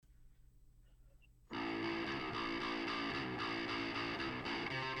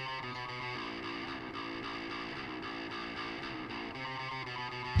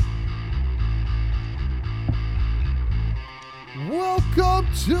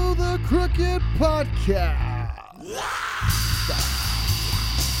to the Crooked Podcast.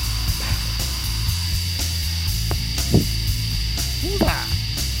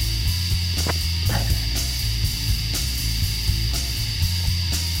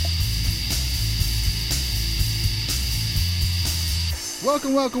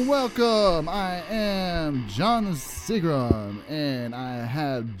 Welcome. I am John Seagram, and I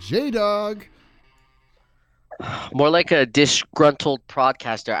have J-Dog. More like a disgruntled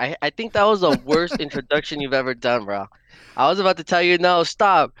broadcaster. I think that was the worst introduction you've ever done, bro. I was about to tell you, no,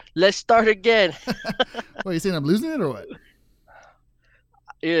 stop. Let's start again. What, you saying I'm losing it or what?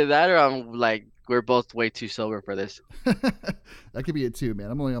 Either that or I'm like, we're both way too sober for this. That could be it too, man.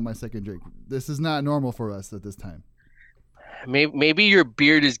 I'm only on my second drink. This is not normal for us at this time. Maybe your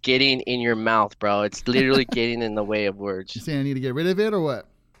beard is getting in your mouth, bro. It's literally getting in the way of words. You saying I need to get rid of it or what?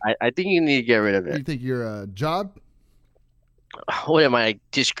 I think you need to get rid of You it. think you're a job? What am I, a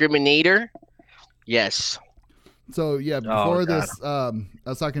discriminator? Yes. So yeah, before God. this, I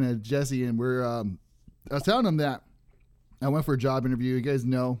was talking to Jesse, and I was telling him that I went for a job interview. You guys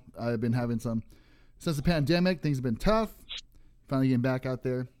know I've been having some since the pandemic. Things have been tough. Finally getting back out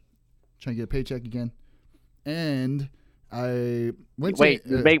there, trying to get a paycheck again, and I went to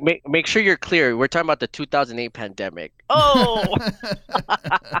Wait, make sure you're clear. We're talking about the 2008 pandemic. Oh,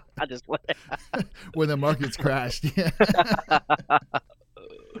 I just when the markets crashed. Yeah.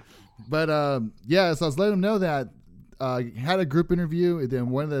 But yeah, so I was letting them know that I had a group interview, and then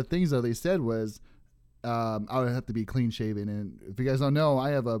one of the things that they said was I would have to be clean shaven. And if you guys don't know,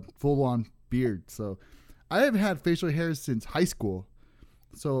 I have a full on beard, so I haven't had facial hair since high school.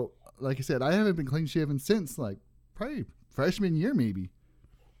 So like I said, I haven't been clean shaven since like probably freshman year, maybe.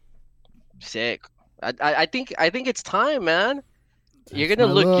 sick. I think it's time, man. You're That's gonna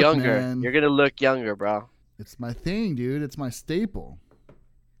my look look, younger. man. You're gonna look younger, bro. It's my thing, dude. It's my staple.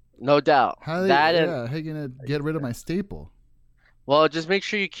 No doubt. How That and how you gonna get rid of my staple? well, just make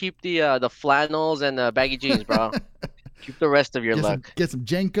sure you keep the flannels and the baggy jeans, bro. Keep the rest of your look. Get some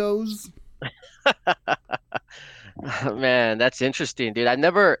Jenkos. Man, that's interesting, dude.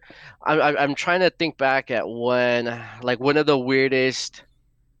 I'm trying to think back at when, like, one of the weirdest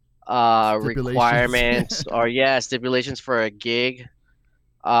Stipulations. requirements or stipulations for a gig.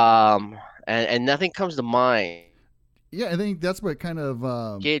 And nothing comes to mind. Yeah, I think that's what kind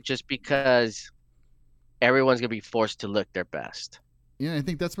of Gig just because everyone's gonna be forced to look their best. yeah, I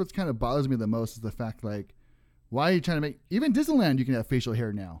think that's what kind of bothers me the most is the fact, like, why are you trying to make even Disneyland you can have facial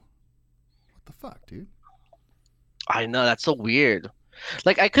hair now? What the fuck, dude? I know that's so weird.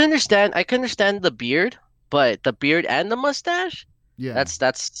 Like I can understand the beard, but the beard and the mustache, Yeah.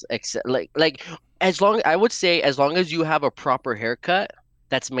 like I would say as long as you have a proper haircut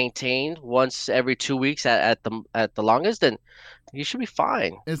that's maintained once every 2 weeks at the longest, then you should be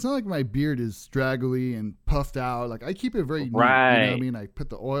fine. It's not like my beard is straggly and puffed out. Like I keep it very neat. You know what I Right. mean? I put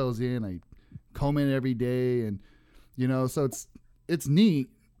the oils in, I comb it every day, and so it's neat.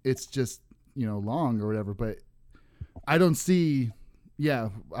 It's just, long or whatever, but I don't see I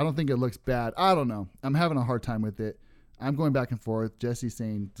don't think it looks bad. I don't know. I'm having a hard time with it. I'm going back and forth. Jesse's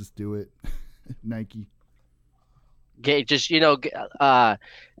saying just do it. Nike. Just have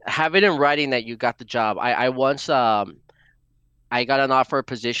it in writing that you got the job. I once I got an offer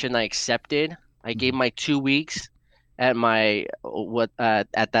position. I accepted. I gave my 2 weeks at my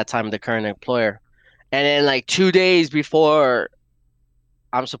at that time the current employer, and then like 2 days before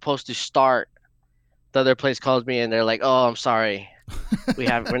I'm supposed to start, the other place calls me and they're like, "Oh, I'm sorry, we're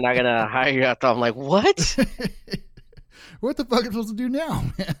not gonna hire you." After I'm like, "What?" What the fuck am I supposed to do now,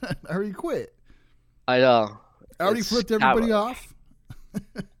 man? I already quit. I know. I already It's flipped everybody off.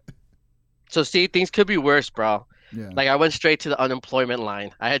 So see, things could be worse, bro. Yeah. Like I went straight to the unemployment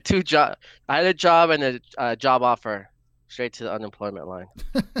line. I had I had a job and a job offer, straight to the unemployment line.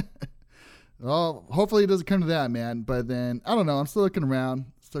 Well, hopefully it doesn't come to that, man. But then I don't know. I'm still looking around.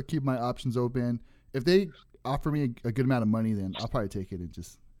 Still keep my options open. If they offer me a good amount of money, then I'll probably take it and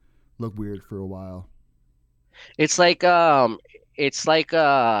just look weird for a while. It's like having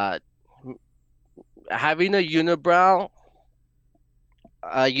a unibrow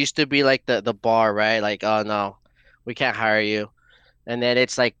used to be like the bar, right? Like, oh no, we can't hire you. And then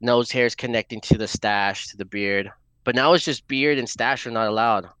it's like nose hairs connecting to the stash, to the beard. But now it's just beard and stash are not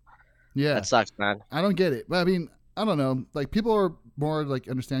allowed. Yeah. That sucks, man. I don't get it. But I mean, I don't know. Like people are more like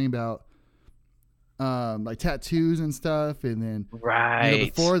understanding about like tattoos and stuff, and then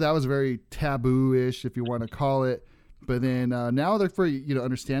Right. before that was very taboo-ish, if you want to call it. But then now they're pretty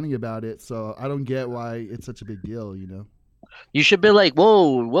understanding about it. So I don't get why it's such a big deal. You should be like,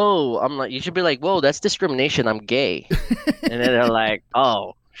 whoa, whoa. I'm like, you should be like, whoa, that's discrimination. I'm gay. And then they're like,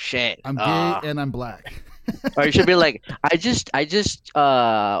 oh shit. I'm gay and I'm black. Or you should be like, I just, what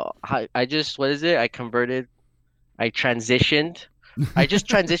is it? I just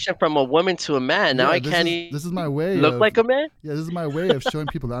transitioned from a woman to a man. Now Yeah, I can't even this is my way look of like a man. yeah, this is my way of showing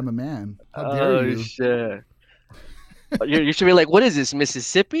people that I'm a man. How dare Oh you? shit. You should be like, what is this,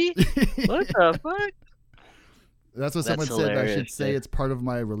 Mississippi? What the fuck? That's what That's someone said. I should hilarious, say dude. it's part of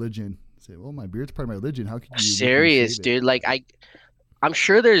my religion. Say, well, my beard's part of my religion. How could you make me Serious, shave it? dude. Like I'm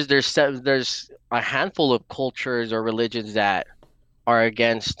sure there's a handful of cultures or religions that are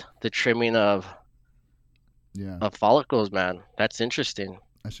against the trimming Yeah, of follicles, man. That's interesting.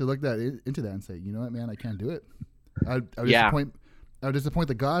 I should look into that and say, you know what, man, I can't do it. I would Yeah. disappoint. I would disappoint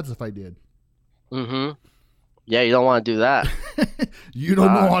the gods if I did. Mm-hmm. Yeah, you don't want to do that. You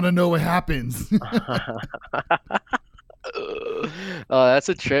don't Fuck. want to know what happens. Oh, that's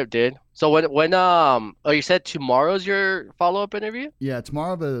a trip, dude. So oh, you said tomorrow's your follow-up interview? Yeah,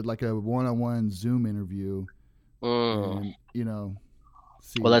 tomorrow like a one-on-one Zoom interview, Mm. and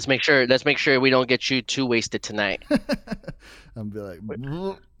see. Well, let's make sure we don't get you too wasted tonight. I'm be like,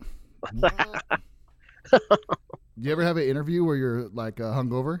 do you ever have an interview where you're like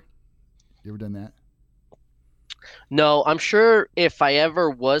hungover? You ever done that? No, I'm sure if I ever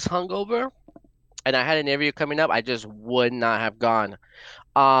was hungover and I had an interview coming up, I just would not have gone.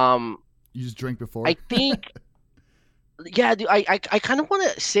 Um, You just drink before? I think, yeah, dude, I kind of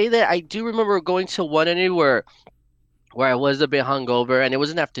want to say that I do remember going to one interview where I was a bit hungover and it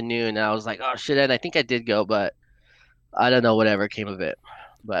was an afternoon and I was like, oh shit, and I think I did go, but I don't know whatever came of it.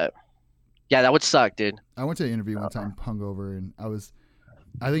 But yeah, that would suck, dude. I went to an interview one time hungover, and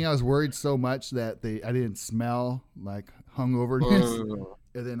I think I was worried so much that I didn't smell like hungoverness, Mm,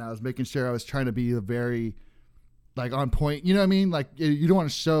 and then I was making sure I was trying to be very like on point. You know what I mean? Like you don't want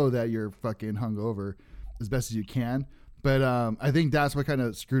to show that you're fucking hungover as best as you can. But I think that's what kind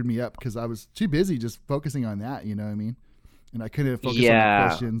of screwed me up because I was too busy just focusing on that. You know what I mean? And I couldn't focus on the yeah.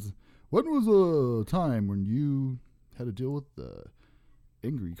 questions. When was a time when you had to deal with the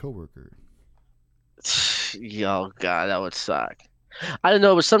angry coworker? Yo, God, that would suck. I don't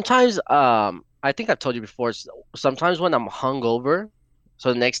know, but sometimes, I think I've told you before, sometimes when I'm hungover,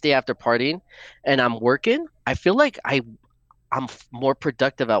 so the next day after partying and I'm working, I feel like more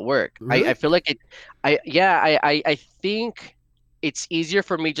productive at work. I Really? feel like yeah, I think it's easier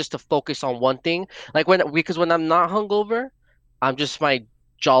for me just to focus on one thing. Like because when I'm not hungover, I'm just my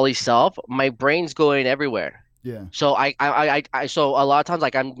jolly self. My brain's going everywhere. Yeah. So so a lot of times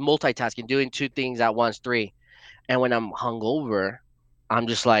like I'm multitasking, doing two things at once, three. And when I'm hungover, I'm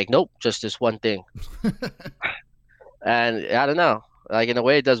just like, nope, just this one thing. And I don't know, like in a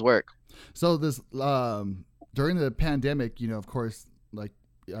way, it does work. So this during the pandemic, of course, like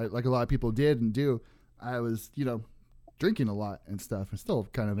a lot of people did and do, I was drinking a lot and stuff, and still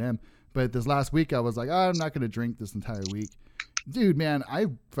kind of am. But this last week, I was like, I'm not gonna drink this entire week, dude. Man, I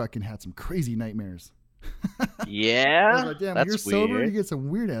fucking had some crazy nightmares. I was Yeah, like, damn, when you're that's sober, you weird. get some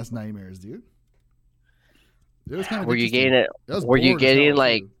weird ass nightmares, dude. It was kind of Were you interesting. getting it? I was Were you bored as hell getting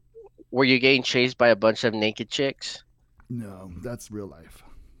like? too. Were you getting chased by a bunch of naked chicks? No, that's real life.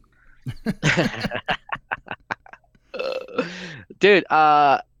 Dude,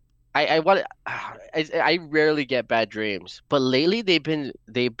 I want I rarely get bad dreams, but lately they've been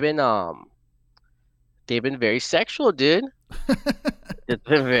very sexual, dude. It's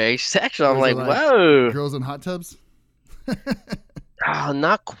been very sexual. I'm Was it like, like whoa. girls in hot tubs? Oh,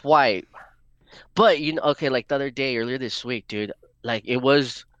 not quite. But okay, like the other day, earlier this week, dude, like it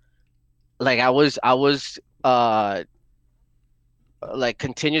was like I was like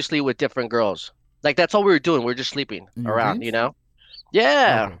continuously with different girls. Like that's all we were doing. We were just sleeping In your around, you dreams? know?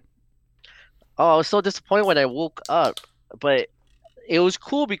 Yeah. Okay. Oh, I was so disappointed when I woke up, but it was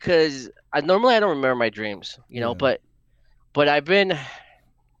cool because I don't remember my dreams, Yeah. but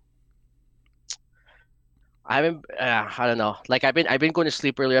I don't know. Like I've been going to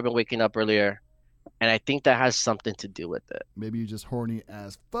sleep earlier, I've been waking up earlier, and I think that has something to do with it. Maybe you just horny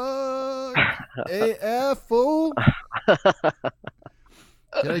as fuck. AF fool.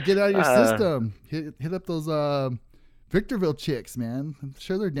 Gotta get out of your Uh, system. Hit up those Victorville chicks, man. I'm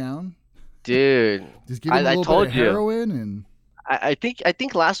sure they're down. dude, Just give them a I little bit told of you. heroin and I think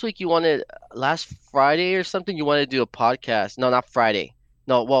last week last Friday or something you wanted to do a podcast. No, not Friday.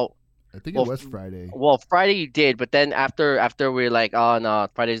 No, I think it well, was Friday. Friday you did, but then after we are like, oh no,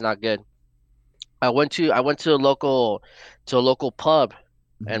 Friday's not good. I went to a local pub,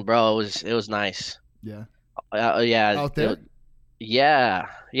 Mhm. and bro, it was nice. Yeah. Yeah, Out there? yeah,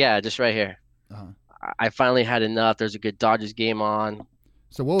 yeah, just right here. Uh-huh. I finally had enough. There's a good Dodgers game on,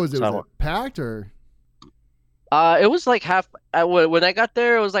 So what was it? so Was it packed or? it was like half. When I got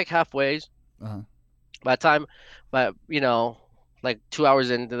there, it was like halfway. Uh-huh. By the time, but like 2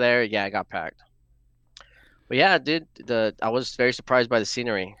 hours into there, yeah, I got packed. But yeah, dude, the I was very surprised by the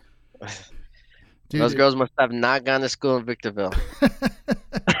scenery. Those Dude, girls must have not gone to school in Victorville.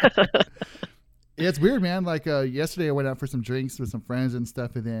 yeah, it's weird, man. Like yesterday, I went out for some drinks with some friends and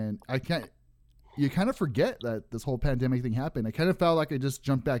stuff, and then you kind of forget that this whole pandemic thing happened. I kind of felt like I just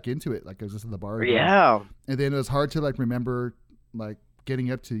jumped back into it, like I was just in the bar again. Yeah. And then it was hard to like remember, like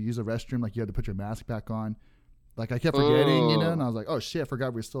getting up to use a restroom, like you had to put your mask back on. Like I kept forgetting, and I was like, oh shit, I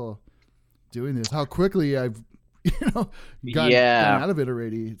forgot we're still doing this. How quickly I've, gotten out of it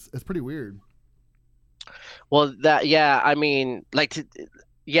already. It's pretty weird. Well, yeah, I mean, like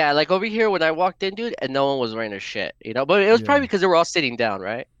over here when I walked in, dude, and no one was wearing their shit, but it was Yeah. probably because they were all sitting down,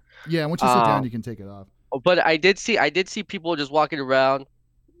 right? Yeah. Once you sit down, you can take it off. But I did see people just walking around,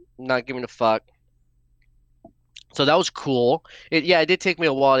 not giving a fuck. So that was cool. It did take me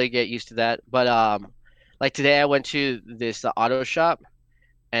a while to get used to that. But like today I went to this auto shop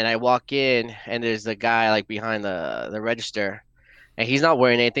and I walk in and there's a guy like behind the register and he's not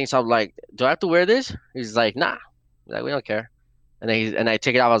wearing anything. So I'm like, do I have to wear this? He's like, nah. Like, we don't care. And then I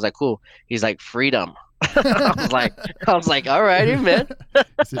take it off. I was like, cool. He's like, freedom. I was like, all righty, man.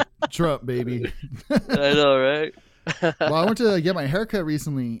 Trump, baby. I know, right? Well, I went to get my haircut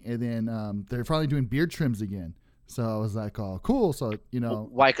recently, and then they're finally doing beard trims again. So I was like, oh, cool. So,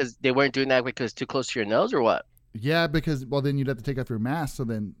 Why? Because they weren't doing that because it's too close to your nose, or what? yeah, because, well, then you'd have to take off your mask. So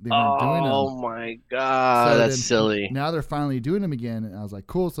then they weren't doing them. Oh my God, So that's then silly. Now they're finally doing them again. And I was like,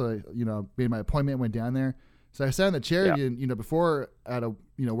 cool. So, made my appointment, went down there. So I sat in the chair, Yeah. and, before I had to,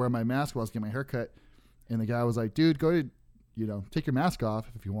 wear my mask while I was getting my haircut. And the guy was like, dude, go to, take your mask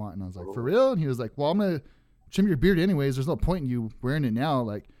off if you want. And I was like, for real? And he was like, well, I'm going to trim your beard anyways. There's no point in you wearing it now.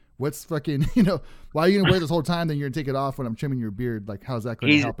 Like, what's fucking, why are you going to wear this whole time? Then you're going to take it off when I'm trimming your beard. Like, how's that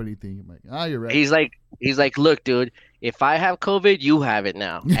going to help anything? I'm like, you're right. He's like, look, dude, if I have COVID, you have it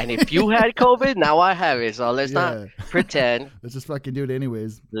now. And if you had COVID, now I have it. So let's not pretend. Let's just fucking do it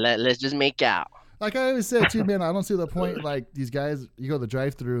anyways. Let's just make out. Like I always said too, man, I don't see the point. Like these guys, you go to the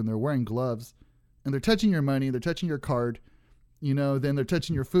drive-thru and they're wearing gloves and they're touching your money, they're touching your card, then they're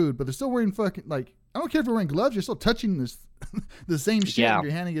touching your food, but they're still wearing fucking, like, I don't care if you're wearing gloves, you're still touching this, the same shit and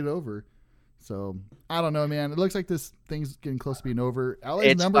you're handing it over. So I don't know, man. It looks like this thing's getting close to being over.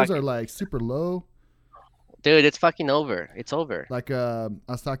 LA's numbers are like super low. Dude, it's fucking over. It's over. Like, I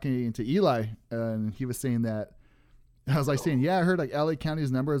was talking to Eli and he was saying that, I was like saying, yeah, I heard like LA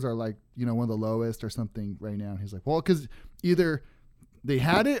County's numbers are like, one of the lowest or something right now. And he's like, well, because either they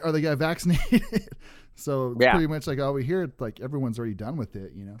had it or they got vaccinated. So it's pretty much like all we hear, like everyone's already done with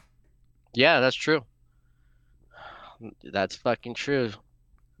it, Yeah, that's true. That's fucking true.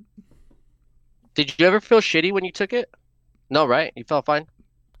 Did you ever feel shitty when you took it? No, right? You felt fine?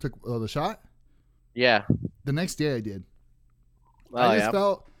 Took the shot? Yeah. The next day I did. Oh, I just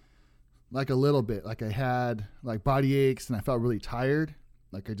felt like a little bit, like I had like body aches and I felt really tired.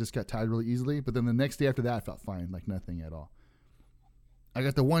 Like I just got tired really easily. But then the next day after that, I felt fine, like nothing at all. I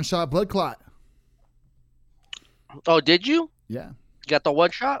got the 1-shot blood clot. Oh, did you? Yeah. You got the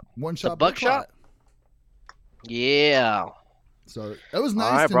 1-shot? 1-shot blood clot. Yeah. So it was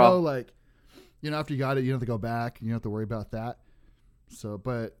nice to know, like, after you got it, you don't have to go back. You don't have to worry about that. So,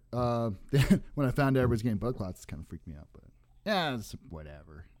 but then when I found out everybody's getting blood clots, it kind of freaked me out. But yeah, it's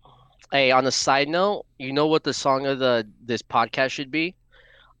whatever. Hey, on a side note, you know what the song of this podcast should be?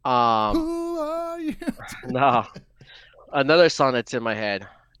 Who are you? No. Another song that's in my head.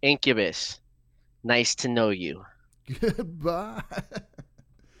 Incubus. Nice to know you. Goodbye. That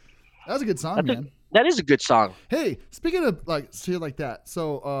was a good song, man. That is a good song. Hey, speaking of like shit like that,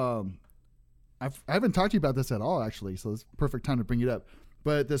 so I haven't talked to you about this at all, actually. So it's perfect time to bring it up.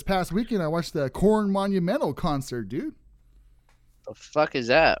 But this past weekend, I watched the Korn Monumental concert, dude. The fuck is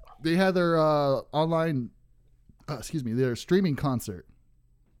that? They had their their streaming concert.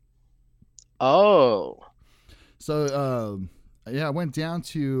 Oh. So I went down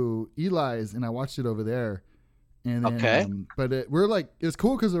to Eli's and I watched it over there. And then, okay. But it's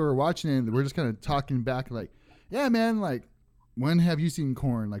cool because we were watching it and we're just kind of talking back, like, yeah, man, like, when have you seen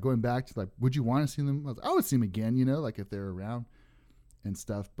Korn? Like, going back to, like, would you want to see them? I would see them again, like, if they're around and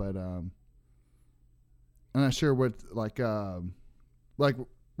stuff. But I'm not sure what, like what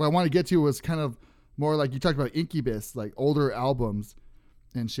I want to get to was kind of more like you talked about Incubus, like older albums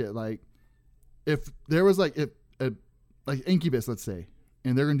and shit. Like, if there was like like Incubus, let's say,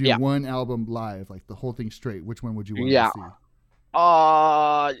 and they're gonna do one album live, like the whole thing straight, which one would you want to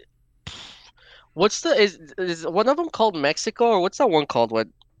see? What's the is one of them called Mexico or what's that one called? What?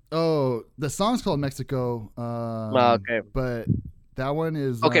 Oh, the song's called Mexico. Oh, okay. But that one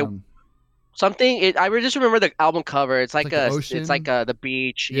is Okay. Something. I just remember the album cover. It's it's like like the a. It's like ocean. the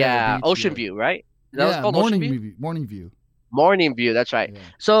beach. Yeah, the Yeah, beach. Ocean Yeah, View, right? That was yeah. called Ocean Morning View. view. Morning view. Morning View. That's right. Yeah.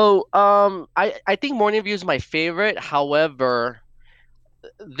 So, I think Morning View is my favorite. However,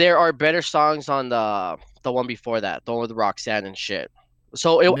 there are better songs on the one before that, the one with Roxanne and shit.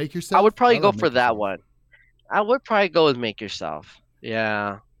 So Make I would yourself. I probably go love for Make that Yourself. one. I would probably go with Make Yourself.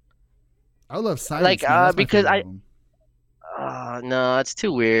 Yeah. I love Science, man. That's my Because favorite album. no, it's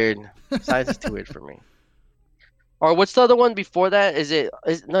too weird. Science is too weird for me. Or what's the other one before that? Is it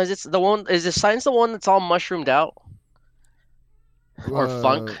the one is the Science the one that's all mushroomed out or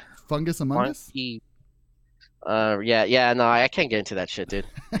funk? Fungus Among Us. Funky. Yeah, no, I can't get into that shit, dude.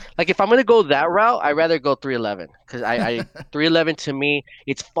 Like if I'm gonna go that route, I'd rather go 311 because I 311 to me,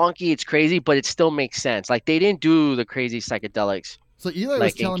 it's funky, it's crazy, but it still makes sense. Like they didn't do the crazy psychedelics So Eli was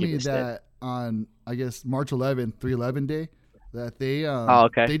like telling me Incubus did. that on I guess March 11th, 311 day, that Oh,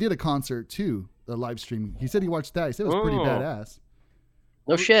 okay. they did a concert too, the live stream. He said he watched that. He said it was pretty Mm, badass.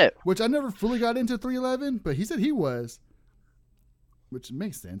 no shit. Which I never fully got into 311, but he said he was, which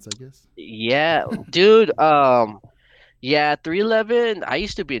makes sense, I guess. Yeah, dude. Yeah, 311. I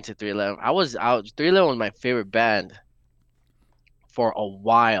used to be into 311. I was out. 311 was my favorite band for a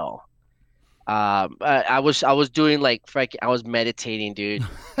while. I was doing like I was meditating, dude,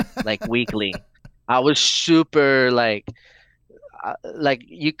 like weekly. I was super like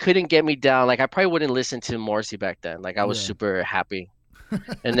you couldn't get me down. Like I probably wouldn't listen to Morrissey back then. Like I was Yeah. super happy.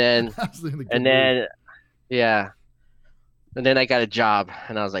 And then I was in a good and mood. then yeah, and then I got a job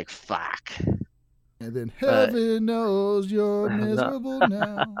and I was like, fuck. And then But heaven knows you're no. miserable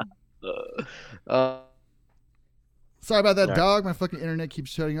now. Uh, Sorry about that, all right. dog. My fucking internet keeps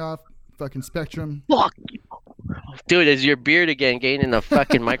shutting off. Fucking Spectrum. Fuck, dude, is your beard again gaining a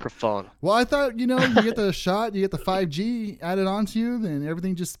fucking microphone? Well, I thought, you get the shot, you get the 5G added onto you, then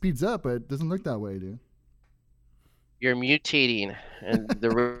everything just speeds up, but it doesn't look that way, dude. You're mutating, and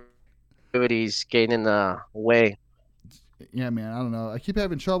the derivatives gaining the way. Yeah, man, I don't know. I keep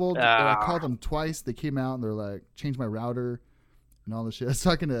having trouble. I called Ah, them twice. They came out and they're like, change my router and all this shit. I was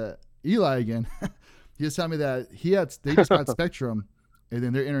talking to Eli again. He was telling me that they just got Spectrum, and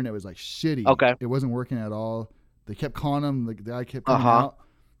then their internet was like shitty. okay. It wasn't working at all. They kept calling him. The guy kept Uh coming huh. out.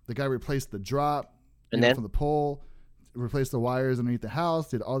 The guy replaced the drop, And then from the pole, replaced the wires underneath the house,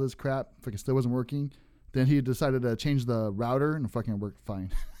 did all this crap. Fucking still wasn't working. Then he decided to change the router, and it fucking worked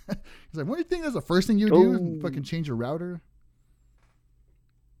fine. He's like, "What do you think is the first thing you do? oh Fucking change your router?"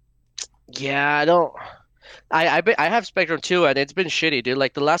 yeah, I don't. I have Spectrum too, and it's been shitty, dude.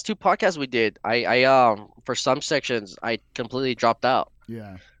 Like the last two podcasts we did, I for some sections I completely dropped out.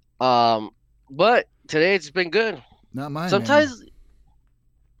 Yeah, Um, but today it's been good. not mine, man. Sometimes,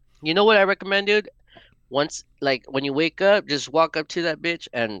 you know what I recommend, dude? Once, like when you wake up, just walk up to that bitch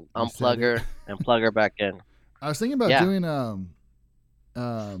and Reset unplug it. her and plug her back in. I was thinking about Yeah, doing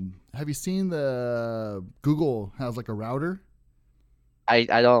have you seen the Google has like a router? I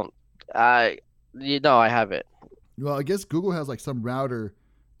don't. I I have it. Well, I guess Google has like some router.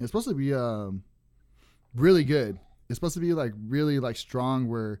 It's supposed to be really good. It's supposed to be like really like strong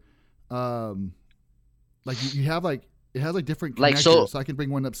where um like you have like it has like different Like connectors, so so I can bring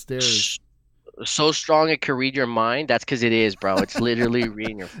one upstairs. s- so strong it can read your mind. That's because it is, bro. It's literally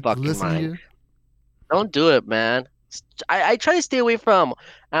reading your Just fucking listen to mind. you. Don't do it, man. I try to stay away from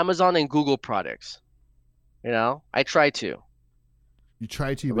Amazon and Google products. I try to, You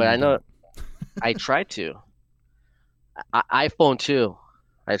try to, but but you I know don't. I try to. iPhone too.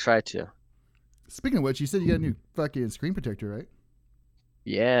 I try to. Speaking of which, you said you got a new fucking screen protector, right?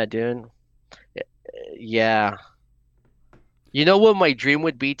 Yeah, dude. Yeah. You know what my dream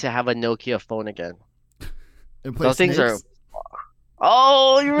would be to have a Nokia phone again. And play Those things are. snakes.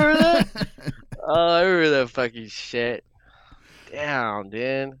 Oh, you remember that? Oh, I remember that fucking shit. Damn,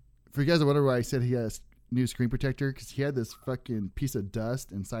 dude. For you guys that wonder why I said he has new screen protector, because he had this fucking piece of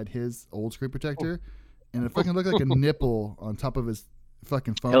dust inside his old screen protector, and it fucking looked like a nipple on top of his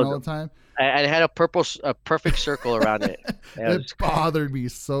fucking It phone all was, the time. I had a perfect circle around it. It It was, bothered me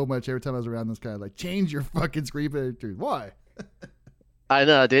so much every time I was around this guy. Like, change your fucking screen protector. Why? I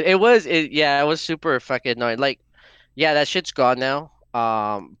know, dude. Yeah, it was super fucking annoying. Like, yeah, that shit's gone now.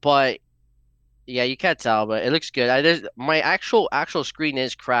 But yeah, you can't tell, but it looks good. My actual screen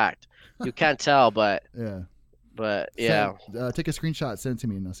is cracked. You can't tell, Yeah. but Send, yeah. take a screenshot, send it to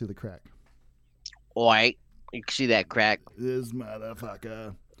me, and I'll see the crack. Oi, you can see that crack. This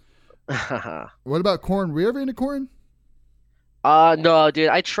motherfucker. What about corn? Were you ever into corn? No, dude.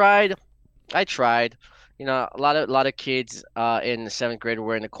 I tried I tried. A lot of kids in the seventh grade were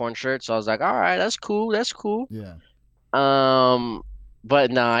wearing the corn shirt, so I was like, all right, that's cool, that's cool. Yeah. Um,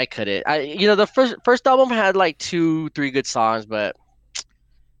 but no, I couldn't. The first album had like two, three good songs, but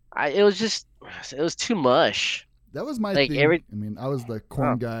it was just it was too much. That was my Like thing. every I mean, I was the oh,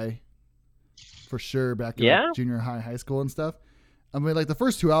 corn guy for sure back in like yeah, junior high, high school and stuff. I mean, like the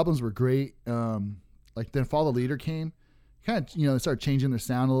first two albums were great. Like then Follow the Leader came, kind of they started changing their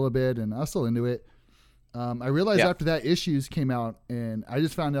sound a little bit, and I was still into it. I realized yeah. after that Issues came out, and I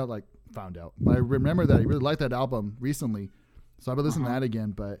just found out. But I remember that I really liked that album recently, so I've been listening to that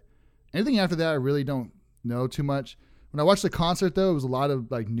again. But anything after that, I really don't know too much. When I watched the concert, though, it was a lot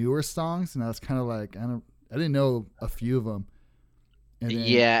of like newer songs, and I was kind of like, I didn't know a few of them. And then,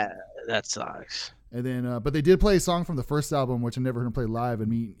 Yeah, that sucks. But they did play a song from the first album, which I never heard them play live, and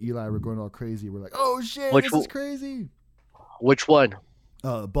me and Eli were going all crazy. We're like, oh shit, Which this is crazy. which one?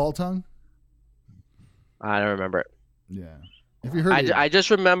 Ball Tongue. I don't remember it. Yeah. If you heard I, it, ju- I just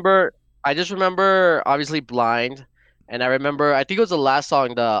remember obviously Blind, and I remember I think it was the last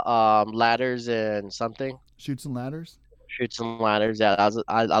song, the Ladders and something. Shoots and Ladders. Shoot some ladders. Yeah,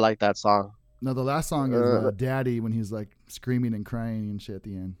 I like that song. No, the last song is Daddy when he's like screaming and crying and shit at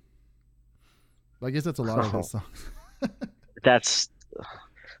the end. But I guess that's a lot of his songs. That's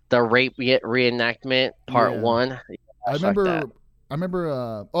the rape reenactment part Yeah. one. I fuck remember. that. I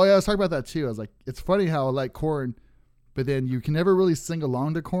was talking about that too. I was like, it's funny how I like Korn, but then you can never really sing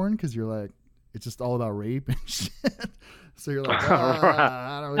along to Korn because you're like, it's just all about rape and shit. So you're like,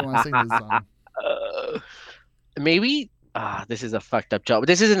 I don't really want to sing this song. Maybe this is a fucked up joke. But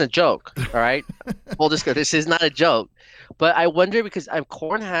this isn't a joke, all right? Full disclosure, this is not a joke. But I wonder because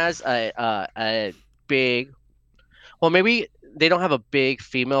Korn has a big, well, maybe they don't have a big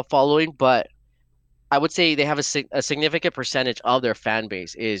female following, but I would say they have a significant percentage of their fan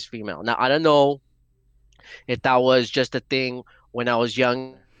base is female. Now, I don't know if that was just a thing when I was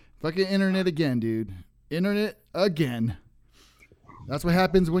young. Fucking internet again, dude. Internet again. That's what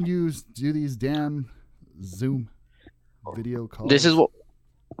happens when you do these damn Zoom video calls.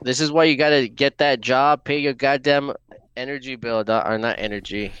 This is why you gotta get that job, pay your goddamn energy bill, or not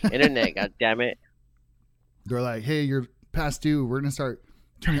energy, internet. God damn it. They're like, hey, you're past due. We're gonna start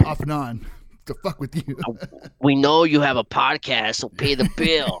turning it off and on to fuck with you. We know you have a podcast, so pay the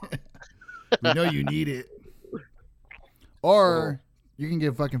bill. We know you need it. Or you can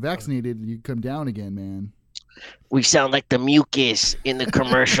get fucking vaccinated and you come down again, man. We sound like the mucus in the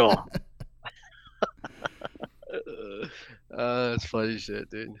commercial. That's funny shit,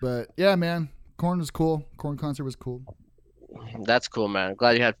 dude. But yeah, man, Korn was cool. Korn concert was cool. That's cool, man. I'm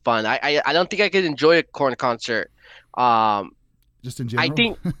glad you had fun. I don't think I could enjoy a Korn concert. Just in general. I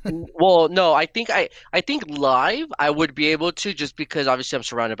think, well, no, I think live I would be able to, just because obviously I'm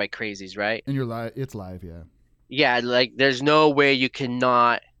surrounded by crazies, right? And you're live. It's live, yeah. Yeah, like there's no way you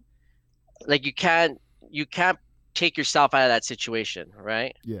cannot, like you can't take yourself out of that situation,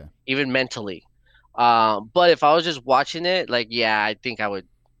 right? Yeah. Even mentally. But if I was just watching it, like, yeah, I think I would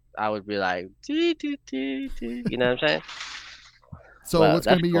be like, you know what I'm saying? So Well, what's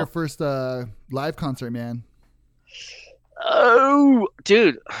gonna that's be your cool. first live concert, man? Oh,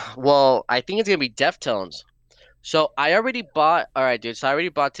 dude. Well, I think it's gonna be Deftones. So I already bought. All right, dude. So I already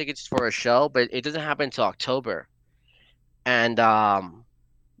bought tickets for a show, but it doesn't happen until October. And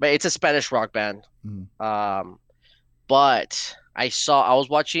but it's a Spanish rock band. Mm. But I was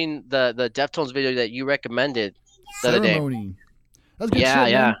watching the Deftones video that you recommended the other day. Ceremony. That's good Yeah,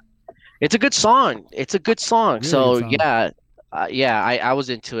 shit, yeah. man. It's a good song. It's a good song. Really So good song. yeah, I was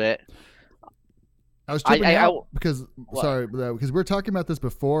into it. I was tripping I- out because What? sorry, because we were talking about this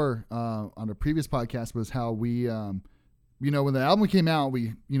before on a previous podcast. Was how we, when the album came out,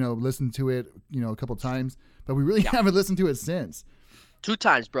 we listened to it a couple times, but we really haven't listened to it since. 2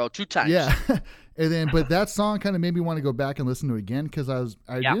 times, bro. 2 times. Yeah, and then but that song kind of made me want to go back and listen to it again because I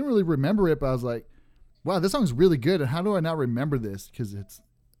didn't really remember it, but I was like, wow, this song's really good, and how do I not remember this? Because it's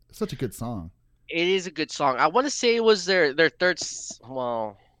such a good song. It is a good song. I want to say it was their third.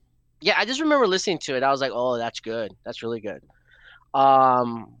 Well, yeah, I just remember listening to it. I was like, oh, that's good. That's really good.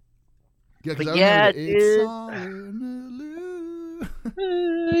 Yeah, because But I yeah, remember it's dude. all in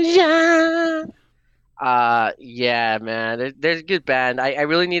the Yeah. Yeah, man. There's a good band. I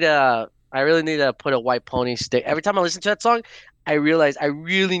really need to put a White Pony stick. Every time I listen to that song, I realize I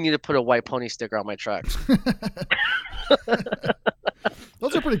really need to put a White Pony sticker on my truck.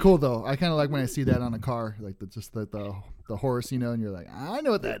 Those are pretty cool though. I kind of like when I see that on a car, like the horse, and you're like, I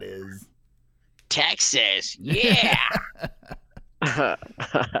know what that is. Texas, yeah.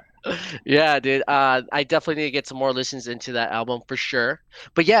 Yeah, dude. I definitely need to get some more listens into that album for sure.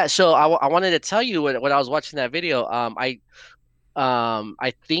 But yeah, so I wanted to tell you when I was watching that video.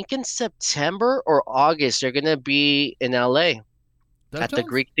 I think in September or August they're gonna be in LA at the Deftones?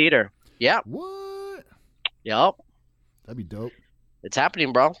 Greek Theater. Yeah. What? Yep. That'd be dope. It's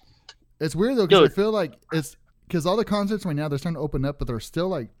happening, bro. It's weird though because I Dude. feel like it's because all the concerts right now they're starting to open up, but they're still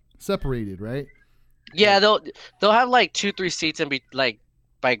like separated, right? Yeah, Like they'll have like two, three seats and be like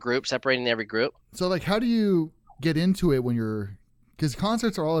by group, separating every group. so, like how do you get into it when you're because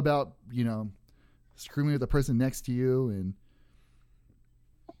concerts are all about screaming at the person next to you and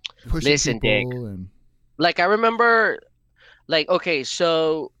pushing Listen, Dick. people and Like I remember, like okay,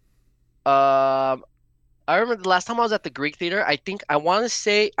 so um, I remember the last time I was at the Greek Theater. I think I want to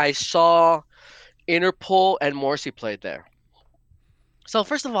say I saw Interpol and Morrissey played there. So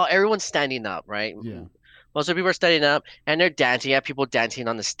first of all, everyone's standing up, right? yeah. Most of the people are standing up and they're dancing. You have people dancing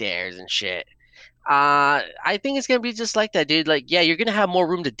on the stairs and shit. I think it's gonna be just like that, dude. Like, yeah, you're gonna have more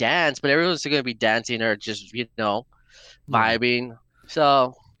room to dance, but everyone's still gonna be dancing or just, Yeah. vibing.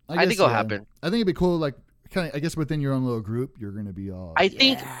 So I I think guess it'll yeah. happen. I think it'd be cool like kind of I guess within your own little group you're gonna be all I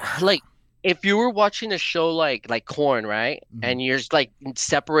think yeah. like if you were watching a show like Corn, right? Mhm. And you're just like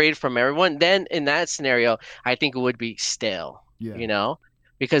separated from everyone, then in that scenario, I think it would be stale, Yeah. you know?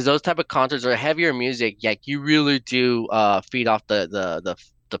 Because those type of concerts are heavier music, like you really do feed off the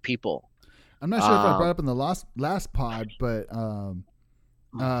people. I'm not sure if I Um, brought up in the last pod, but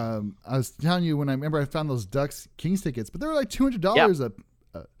I was telling you when I remember I found those Ducks Kings tickets, but they were like yeah, $200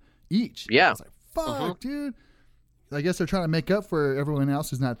 each. I yeah. was like, fuck, hmm dude. I guess they're trying to make up for everyone else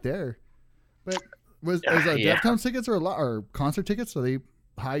who's not there. But was Yeah. Deftones tickets or concert tickets? Are they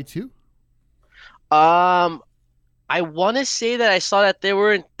high too? Um, I want to say that I saw that they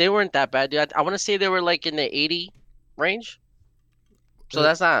weren't that bad, dude. I want to say they were like in the 80 range. So Uh,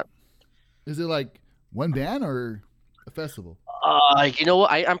 that's not. is it like one band or a festival? You know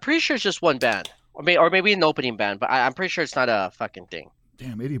what? I'm pretty sure it's just one band, or maybe an opening band, but I'm pretty sure it's not a fucking thing.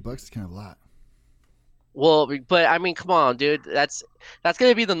 Damn, $80 is kind of a lot. Well, but I mean, come on, dude. That's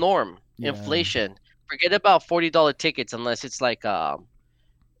gonna be the norm. Yeah, Inflation. Forget about $40 tickets unless it's like one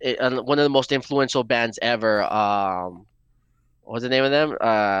of the most influential bands ever. What's the name of them?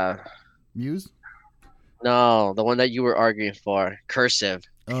 Muse. No, the one that you were arguing for, Cursive.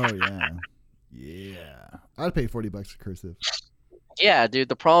 Oh yeah, yeah. I'd pay $40 for Cursive. Yeah, dude.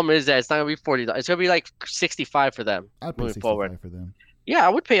 The problem is that it's not gonna be $40. It's gonna be like 65 for them I'd pay moving forward. 65 for them. Yeah, I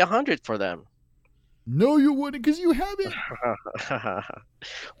would pay 100 for them. No, you wouldn't, because you have it.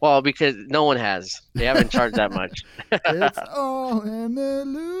 Well, because no one has. They haven't charged that much. It's all an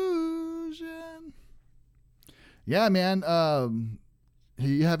illusion. Yeah, man.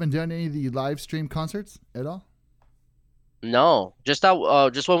 You haven't done any of the live stream concerts at all? No, just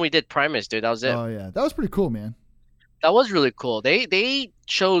when we did Primus, dude. That was it. Oh yeah, that was pretty cool, man. That was really cool. They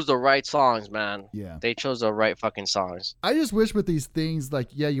chose the right songs, man. Yeah. They chose the right fucking songs. I just wish with these things, like,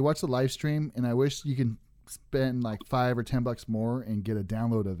 yeah, you watch the live stream, and I wish you can spend like $5 or $10 more and get a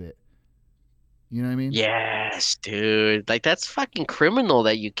download of it. You know what I mean? Yes, dude. Like that's fucking criminal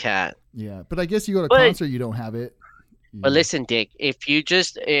that you can't. Yeah, but I guess you go to a But concert, you don't have it. You but know? listen, Dick, if you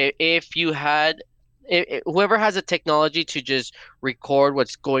had whoever has the technology to just record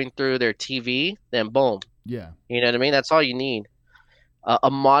what's going through their TV, then boom. Yeah, You know what I mean? That's all you need.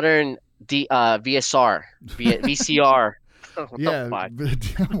 A modern VSR, VCR. What the yeah. fuck?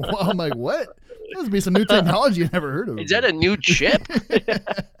 Well, I'm like, what? That must be some new technology I never heard of. Is that a new chip?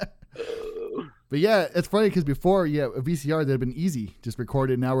 But yeah, it's funny because before, yeah, a VCR that had been easy, just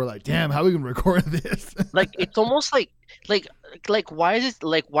recorded. Now we're like, damn, how are we gonna record this? Like it's almost like why is it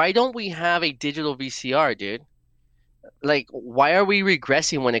like why don't we have a digital VCR, dude? Like why are we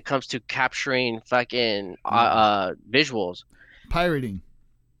regressing when it comes to capturing fucking Yeah. visuals? Pirating.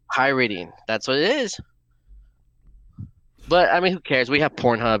 Pirating. That's what it is. But I mean, who cares? We have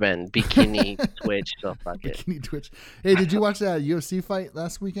Pornhub and Bikini Twitch, so fuck it. Bikini Twitch. Hey, did you watch that UFC fight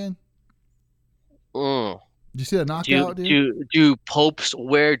last weekend? Mm. Did you see the Do knockout, dude? do popes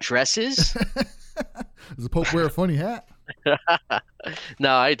wear dresses? Does the Pope wear a funny hat?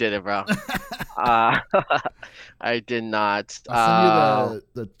 No, I didn't, bro. Uh, I did not. I'll send you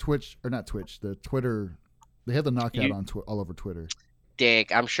the Twitch, or not Twitch, the Twitter. They have the knockout You on all over Twitter.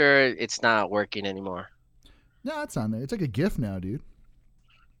 Dick, I'm sure it's not working anymore. No, it's on there. It's like a GIF now, dude.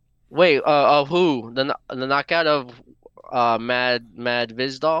 Wait, of who? The knockout of Mad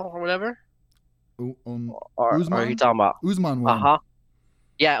Vizdal or whatever? Or are you Usman? talking about? Usman won. Uh-huh.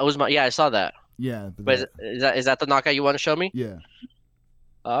 Yeah, it was my yeah, I saw that. Yeah. But is that the knockout you want to show me? yeah.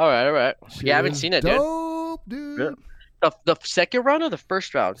 All right, all right. Shit Yeah, I haven't is seen it, dude. dope, dude. The second round or the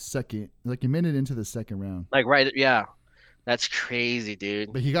first round? Second, like a minute into the second round. Like right, yeah. That's crazy,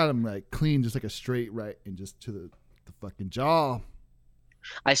 dude. But he got him like clean, just like a straight right, and just to the fucking jaw.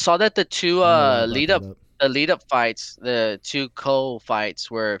 I saw that the two I don't know why I lead brought up that up. the lead up fights, the two co-fights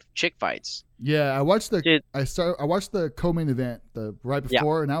were chick fights. Yeah, I watched the Dude, I watched the co-main event the right yeah.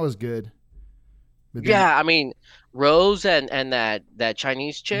 before, and that was good. But then, Yeah, I mean, Rose and that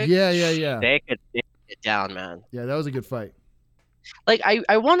Chinese chick, yeah. they could get down, man. Yeah, that was a good fight. Like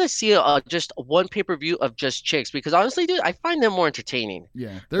I want to see just one pay-per-view of just chicks because honestly, dude, I find them more entertaining.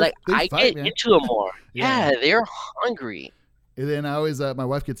 Yeah, Like they I fight, get man. into them more. Yeah. Yeah, they're hungry. And then I always my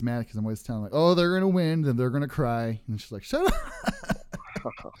wife gets mad because I'm always telling like, oh, they're gonna win, then they're gonna cry, and she's like, shut up.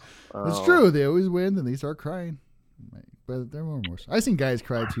 It's Oh. true. They always win, then they start crying. Like, but they're more emotional. I've seen guys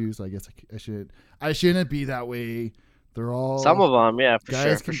cry too, so I guess I shouldn't be that way. They're all Some of them, yeah, for sure,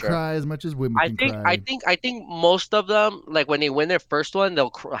 guys for can sure. cry as much as women I can think cry. I think most of them, like when they win their first one,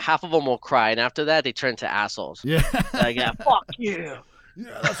 half of them will cry, and after that, they turn to assholes. Yeah. Like, yeah, fuck you.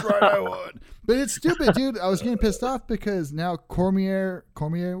 Yeah, that's right. I won. But it's stupid, dude. I was getting pissed off because now Cormier,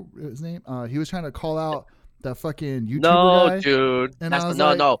 his name, he was trying to call out that fucking YouTuber No, guy. dude. And That's I was no,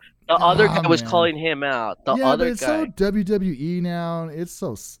 like, no. The other guy was man. calling him out. The Yeah, but other it's guy. so WWE now. It's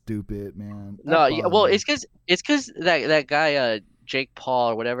so stupid, man. That No, yeah, well, bothers me. it's because that guy, Jake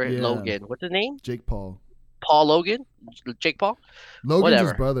Paul or whatever, Yeah. Logan. What's his name? Jake Paul. Paul Logan? Jake Paul? Logan's his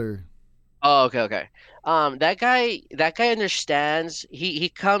Whatever. brother. Oh, okay. That guy understands. He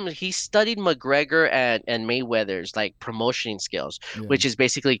studied McGregor and Mayweather's like promotion skills, Yeah. which is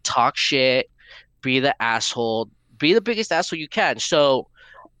basically talk shit, be the asshole, be the biggest asshole you can. So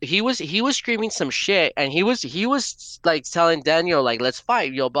he was screaming some shit, and he was like telling Daniel like let's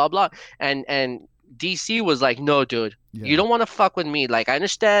fight, yo, blah blah, and DC was like, no, dude. Yeah. You don't want to fuck with me. Like, I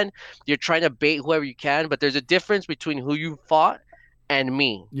understand you're trying to bait whoever you can, but there's a difference between who you fought and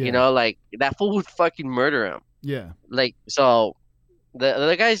me. Yeah. You know, like that fool would fucking murder him. Yeah. Like, so the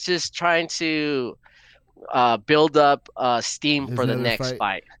other guy's just trying to build up steam His for the another next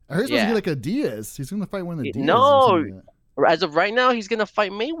fight. I heard he's supposed to Yeah. get like a Diaz. He's gonna fight one of the Diaz. No. As of right now, he's gonna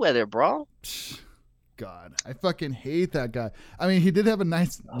fight Mayweather, bro. God, I fucking hate that guy. I mean, he did have a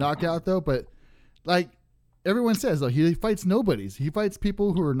nice knockout though, but like everyone says though, he fights nobodies. He fights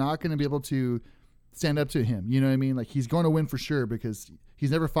people who are not going to be able to stand up to him. You know what I mean? Like he's going to win for sure because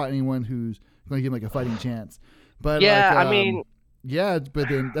he's never fought anyone who's going to give him like a fighting chance. But Yeah, like, I mean, yeah, but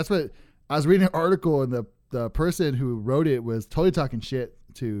then that's what I was reading an article and the person who wrote it was totally talking shit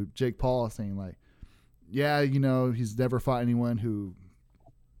to Jake Paul, saying like, yeah, you know, he's never fought anyone who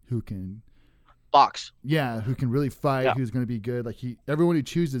can. box. Yeah, who can really fight? Yeah. Who's going to be good? Like everyone he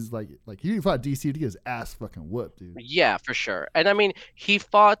chooses, like he fought DC to get his ass fucking whooped, dude. Yeah, for sure. And I mean, he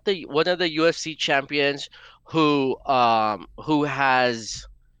fought one of the UFC champions who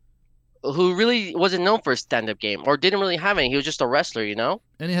really wasn't known for a stand-up game or didn't really have any. He was just a wrestler, you know?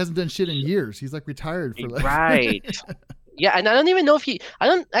 And he hasn't done shit in years. He's like retired for like Right. Yeah, and I don't even know if I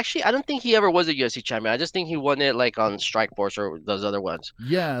don't think he ever was a UFC champion. I just think he won it like on Strikeforce or those other ones.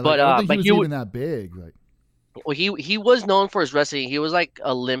 Yeah, like, But I don't think but he was even that big. Like well, he was known for his wrestling. He was like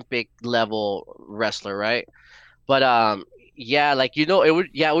Olympic level wrestler, right? But yeah, like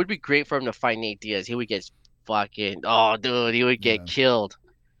it would be great for him to fight Nate Diaz. He would get fucking he would get Yeah. killed.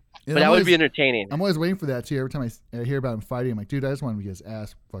 and But that would be entertaining. I'm always waiting for that too. Every time I hear about him fighting, I'm like, dude, I just want him to get his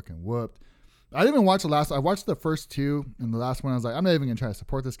ass fucking whooped. I didn't even watch the last. I watched the first two, and the last one I was like, I'm not even gonna try to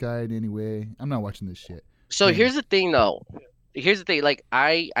support this guy in any way. I'm not watching this shit. So Yeah. here's the thing, though. Here's the thing. Like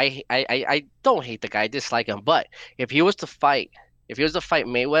I don't hate the guy. I dislike him. But if he was to fight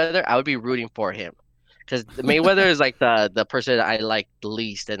Mayweather, I would be rooting for him. Because Mayweather is like the person I like the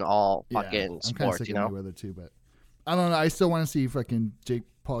least in all Yeah, fucking I'm kind of sports, sick you of know? Mayweather too, but I don't know. I still want to see fucking Jake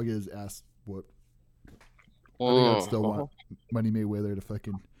Paul get his ass whooped. I think I'd still want Money Mayweather to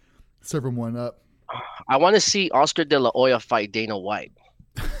fucking serve him one up. I want to see Oscar De La Hoya fight Dana White.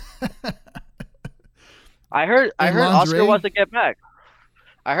 I heard lingerie? Oscar wants to get back.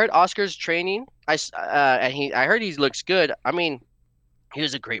 I heard Oscar's training. I heard he looks good. I mean, he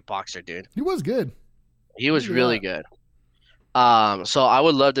was a great boxer, dude. He was good. He was Look at really that. good. So I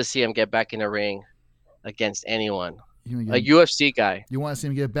would love to see him get back in the ring against anyone. A UFC guy. You want to see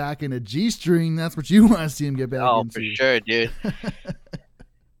him get back in a G-string? That's what you want to see him get back Oh, into. for sure, dude.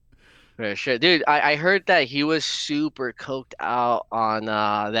 For sure, dude. I heard that he was super coked out on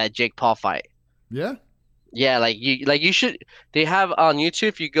that Jake Paul fight. Yeah. Yeah, you should. They have on YouTube.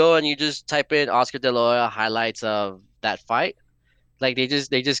 If you go and you just type in Oscar De La Hoya highlights of that fight, like they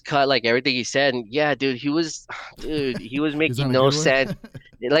just cut like everything he said. And yeah, dude, he was He's on making a no good one? sense.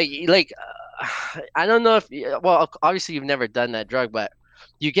 Like I don't know if, well, obviously you've never done that drug, but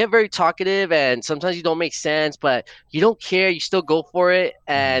you get very talkative and sometimes you don't make sense, but you don't care. You still go for it.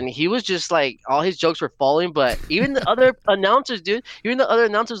 Uh-huh. And he was just like, all his jokes were falling, but even the other announcers, dude, even the other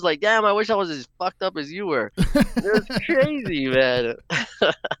announcers, like, damn, I wish I was as fucked up as you were. It was crazy, man.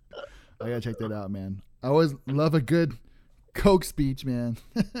 I gotta check that out, man. I always love a good Coke speech, man.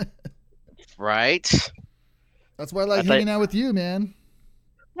 Right? That's why I like hanging out with you, man.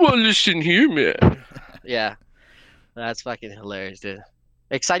 Well, listen here, man. Yeah, that's fucking hilarious, dude.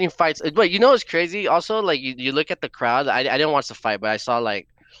 Exciting fights. But you know what's crazy? Also, like you look at the crowd. I didn't watch the fight, but I saw like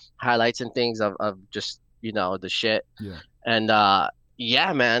highlights and things of just the shit. Yeah. And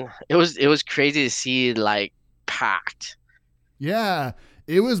yeah, man, it was crazy to see like packed. Yeah.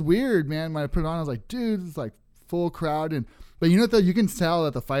 It was weird, man. When I put it on, I was like, dude, it's like full crowd. But you know what, though? You can tell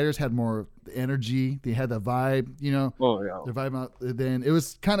that the fighters had more energy. They had the vibe, Oh yeah. the vibe out. Then it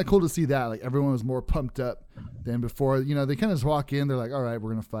was kind of cool to see that. Like everyone was more pumped up than before. They kind of just walk in. They're like, all right,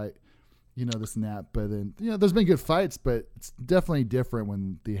 we're going to fight, this and that. But then, there's been good fights, but it's definitely different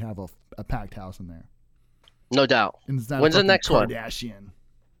when they have a packed house in there. No doubt. And it's not When's the next one? Kardashian.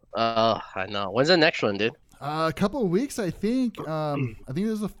 I know. When's the next one, dude? A couple of weeks, I think. I think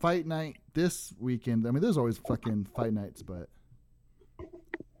there's a fight night this weekend. I mean, there's always fucking fight nights, but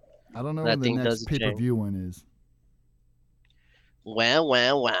I don't know when the next pay-per-view one is. Wow.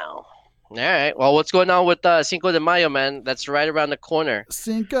 All right. Well, what's going on with Cinco de Mayo, man? That's right around the corner.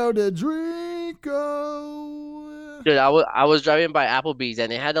 Cinco de Drinko. Dude, I was driving by Applebee's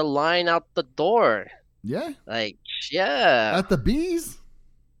and they had a line out the door. Yeah? Like, yeah. At the Bees?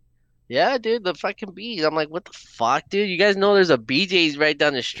 Yeah, dude, the fucking Bees. I'm like, what the fuck, dude? You guys know there's a BJ's right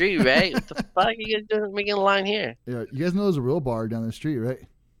down the street, right? What the fuck are you guys doing making a line here? Yeah, you guys know there's a real bar down the street, right?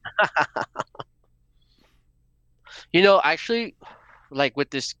 Actually, like with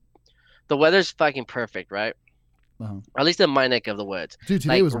this, the weather's fucking perfect, right? Uh-huh. At least in my neck of the woods. Dude,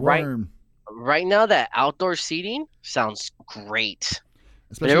 today was warm. Right now, that outdoor seating sounds great.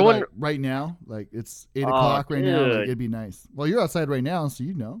 Especially like right now. Like it's 8 o'clock right now. Like, it'd be nice. Well, you're outside right now, so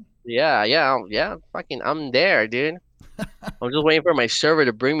you know. Yeah. Fucking, I'm there, dude. I'm just waiting for my server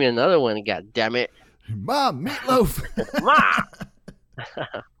to bring me another one. God damn it. Mom, meatloaf. Mom!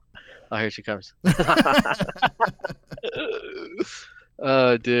 Oh, here she comes.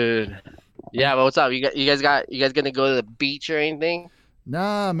 Oh, dude. Yeah, but what's up? You guys gonna go to the beach or anything?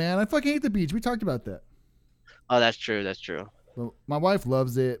 Nah, man. I fucking hate the beach. We talked about that. Oh, that's true. Well, my wife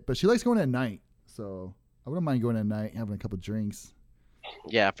loves it, but she likes going at night. So I wouldn't mind going at night, having a couple drinks.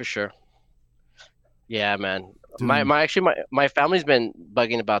 Yeah, for sure. Yeah, man. Dude. My family's been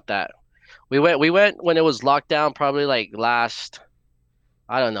bugging about that. We went when it was locked down, probably like last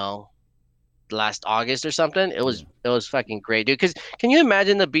August or something. It was fucking great, dude. Because can you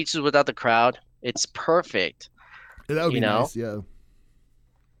imagine the beaches without the crowd? It's perfect. That would be nice, yeah.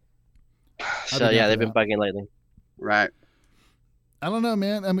 So yeah, they've been bugging lately. Right. I don't know,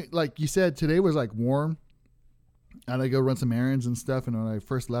 man. I mean, like you said, today was like warm. I had to go run some errands and stuff. And when I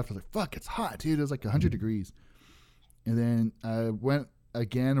first left, I was like, fuck, it's hot, dude. It was like 100 degrees. And then I went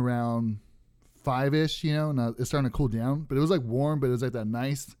again around 5-ish, and it's starting to cool down. But it was like warm, but it was like that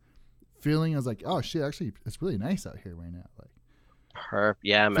nice feeling. I was like, oh, shit, actually, it's really nice out here right now. Like, perfect.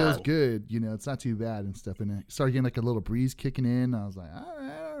 Yeah, man. Feels good. It's not too bad and stuff. And it started getting like a little breeze kicking in. I was like,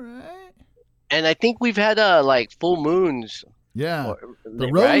 all right. And I think we've had like full moons. Yeah.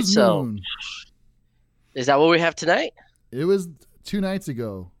 The rose moon. Is that what we have tonight? It was 2 nights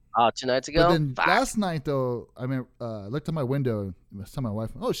ago. Oh, 2 nights ago? But then last night, though, I looked at my window and I saw my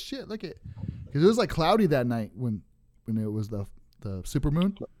wife. Oh, shit, look at it. Because it was like cloudy that night when it was the super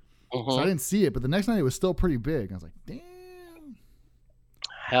moon. Mm-hmm. So I didn't see it. But the next night, it was still pretty big. I was like, damn.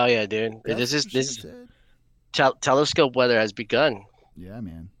 Hell yeah, dude. This is telescope weather has begun. Yeah,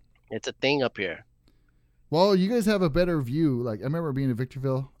 man. It's a thing up here. Well, you guys have a better view. Like, I remember being in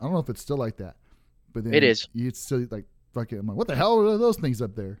Victorville. I don't know if it's still like that. But then it is. You'd still like fucking. I'm like, what the hell are those things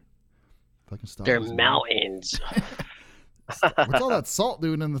up there? Fucking stars. They're mountains. What's all that salt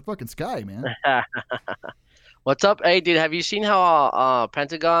doing in the fucking sky, man? What's up, hey, dude? Have you seen how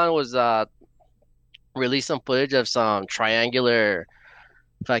Pentagon was released some footage of some triangular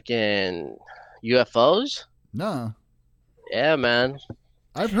fucking UFOs? Nah. Yeah, man.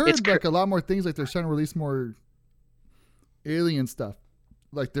 I've heard like a lot more things. Like they're starting to release more alien stuff.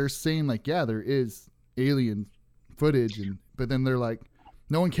 Like they're saying like, yeah, there is alien footage, but then they're like,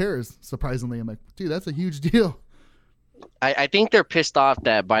 no one cares. Surprisingly, I'm like, dude, that's a huge deal. I think they're pissed off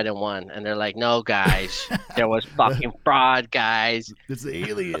that Biden won, and they're like, no, guys, there was fucking fraud, guys. It's the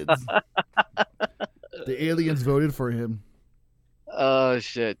aliens. The aliens voted for him. Oh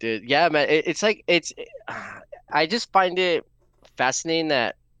shit, dude. Yeah, man. It's like it's. I just find it fascinating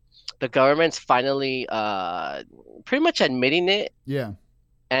that the government's finally pretty much admitting it, Yeah.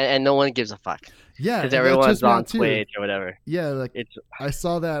 and no one gives a fuck Yeah, because and that everyone's trips me on out too. Twitch or whatever. Yeah, like It's I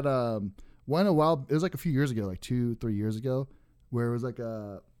saw that one a while. It was like a few years ago, like 2, 3 years ago, where it was like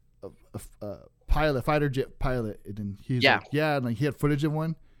a pilot, fighter jet pilot, and then he's yeah, like, yeah, and like he had footage of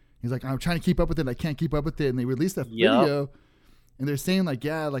one. He's like, I'm trying to keep up with it, and I can't keep up with it, and they released that yep, video, and they're saying like,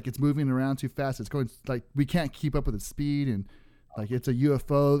 yeah, like it's moving around too fast. It's going like we can't keep up with its speed, and like it's a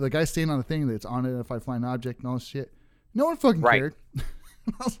UFO. The guy's saying on the thing that it's unidentified flying object and all this shit. No one fucking right. cared.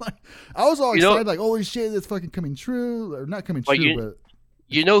 I was all You know, excited, like, holy shit, it's fucking coming true, or not coming but true, but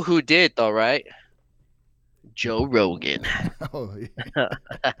you know who did though, right? Joe Rogan. oh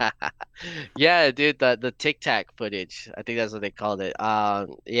Yeah, dude, the Tic Tac footage. I think that's what they called it.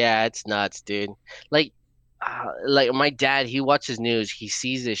 Yeah, it's nuts, dude. Like, like my dad, he watches news, he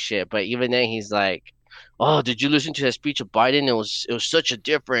sees this shit, but even then, he's like, "Oh, did you listen to that speech of Biden? It was such a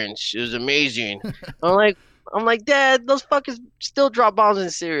difference. It was amazing." I'm like, I'm like, Dad, those fuckers still drop bombs in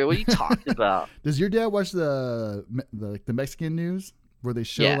Syria. What are you talking about? Does your dad watch the Mexican news where they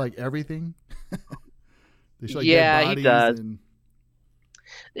show Yeah, like everything? They show like dead yeah, he bodies does. and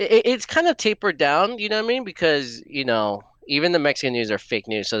It's kind of tapered down, you know what I mean? Because, even the Mexican news are fake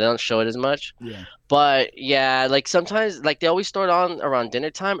news, so they don't show it as much. yeah. But yeah, like sometimes, like they always start on around dinner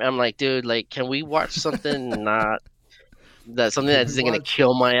time, and I'm like, dude, like, can we watch something not something Can that we isn't gonna watch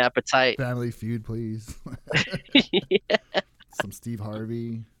kill my appetite? Family Feud, please? Yeah. Some Steve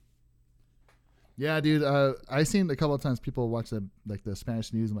Harvey. Yeah, dude. I seen a couple of times people watch the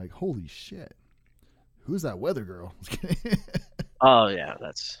Spanish news. I'm like, holy shit, who's that weather girl? Oh yeah,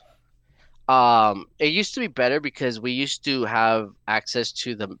 that's it used to be better because we used to have access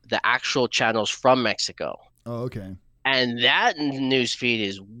to the actual channels from Mexico. Oh, okay. And that news feed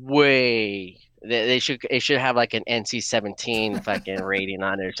is way they should it should have like an NC-17 fucking rating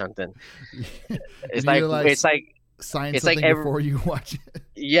on it or something. You It's need like to like it's like sign it's like something every before you watch it.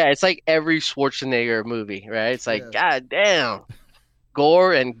 yeah, it's like every Schwarzenegger movie, right? It's like Yeah, God damn,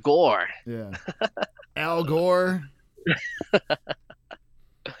 gore and gore. yeah. Al Gore.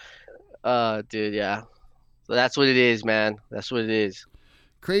 Dude, yeah. So that's what it is, man. That's what it is.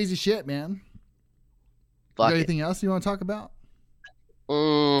 Crazy shit, man. You got Fuck it. anything else you want to talk about?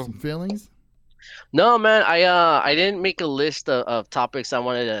 Mm, Some feelings? no, man. I didn't make a list of topics I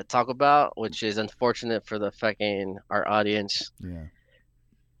wanted to talk about, which is unfortunate for the fucking our audience. Yeah.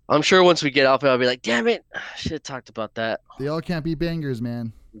 I'm sure once we get off it, I'll be like, damn it, I should have talked about that. They all can't be bangers,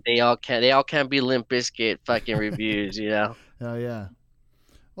 man. They all can't be Limp Bizkit fucking reviews, you know? Hell yeah.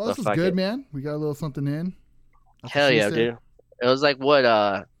 Well, But this is fuck good, it. man. We got a little something in. That's what Hell she yeah, said. dude. It was like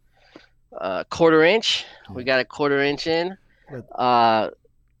what, quarter inch? We Yeah. got a quarter inch in. But Uh,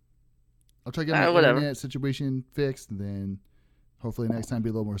 I'll try to get my whatever. internet situation fixed, and then hopefully next time be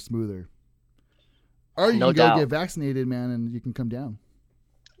a little more smoother. Or you No can go doubt. get vaccinated, man, and you can come down.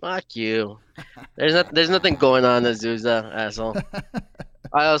 Fuck you. There's nothing going on, Azusa, asshole.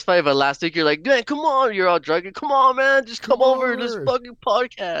 I was funny, but last week you're like, man, come on, you're all drunk. Come on, man, just come over to this fucking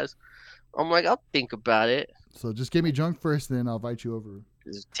podcast. I'm like, I'll think about it. So just get me drunk first, then I'll invite you over.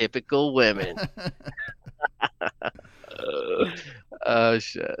 This is typical women. Oh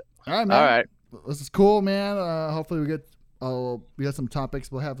shit. All right, man. All right. This is cool, man. Hopefully we got some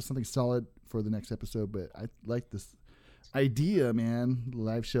topics. We'll have something solid for the next episode. But I like this idea, man.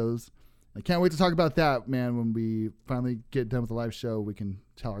 Live shows. I can't wait to talk about that, man. When we finally get done with the live show, we can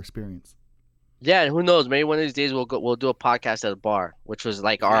tell our experience. Yeah, and who knows? Maybe one of these days we'll do a podcast at a bar, which was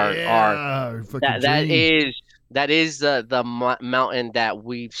like our fucking that dream. is the mountain that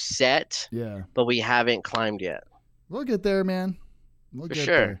we've set, Yeah, but we haven't climbed yet. we'll get there, man. We'll For get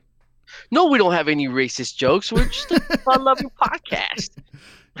sure. No, we don't have any racist jokes. We're just a fun-loving podcast.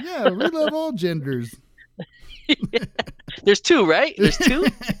 there. Yeah, we love all genders. There's two, right? There's two?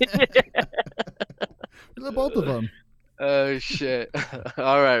 We love both of them. Oh shit.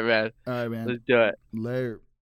 All right, man. All right, man. Let's do it. Later.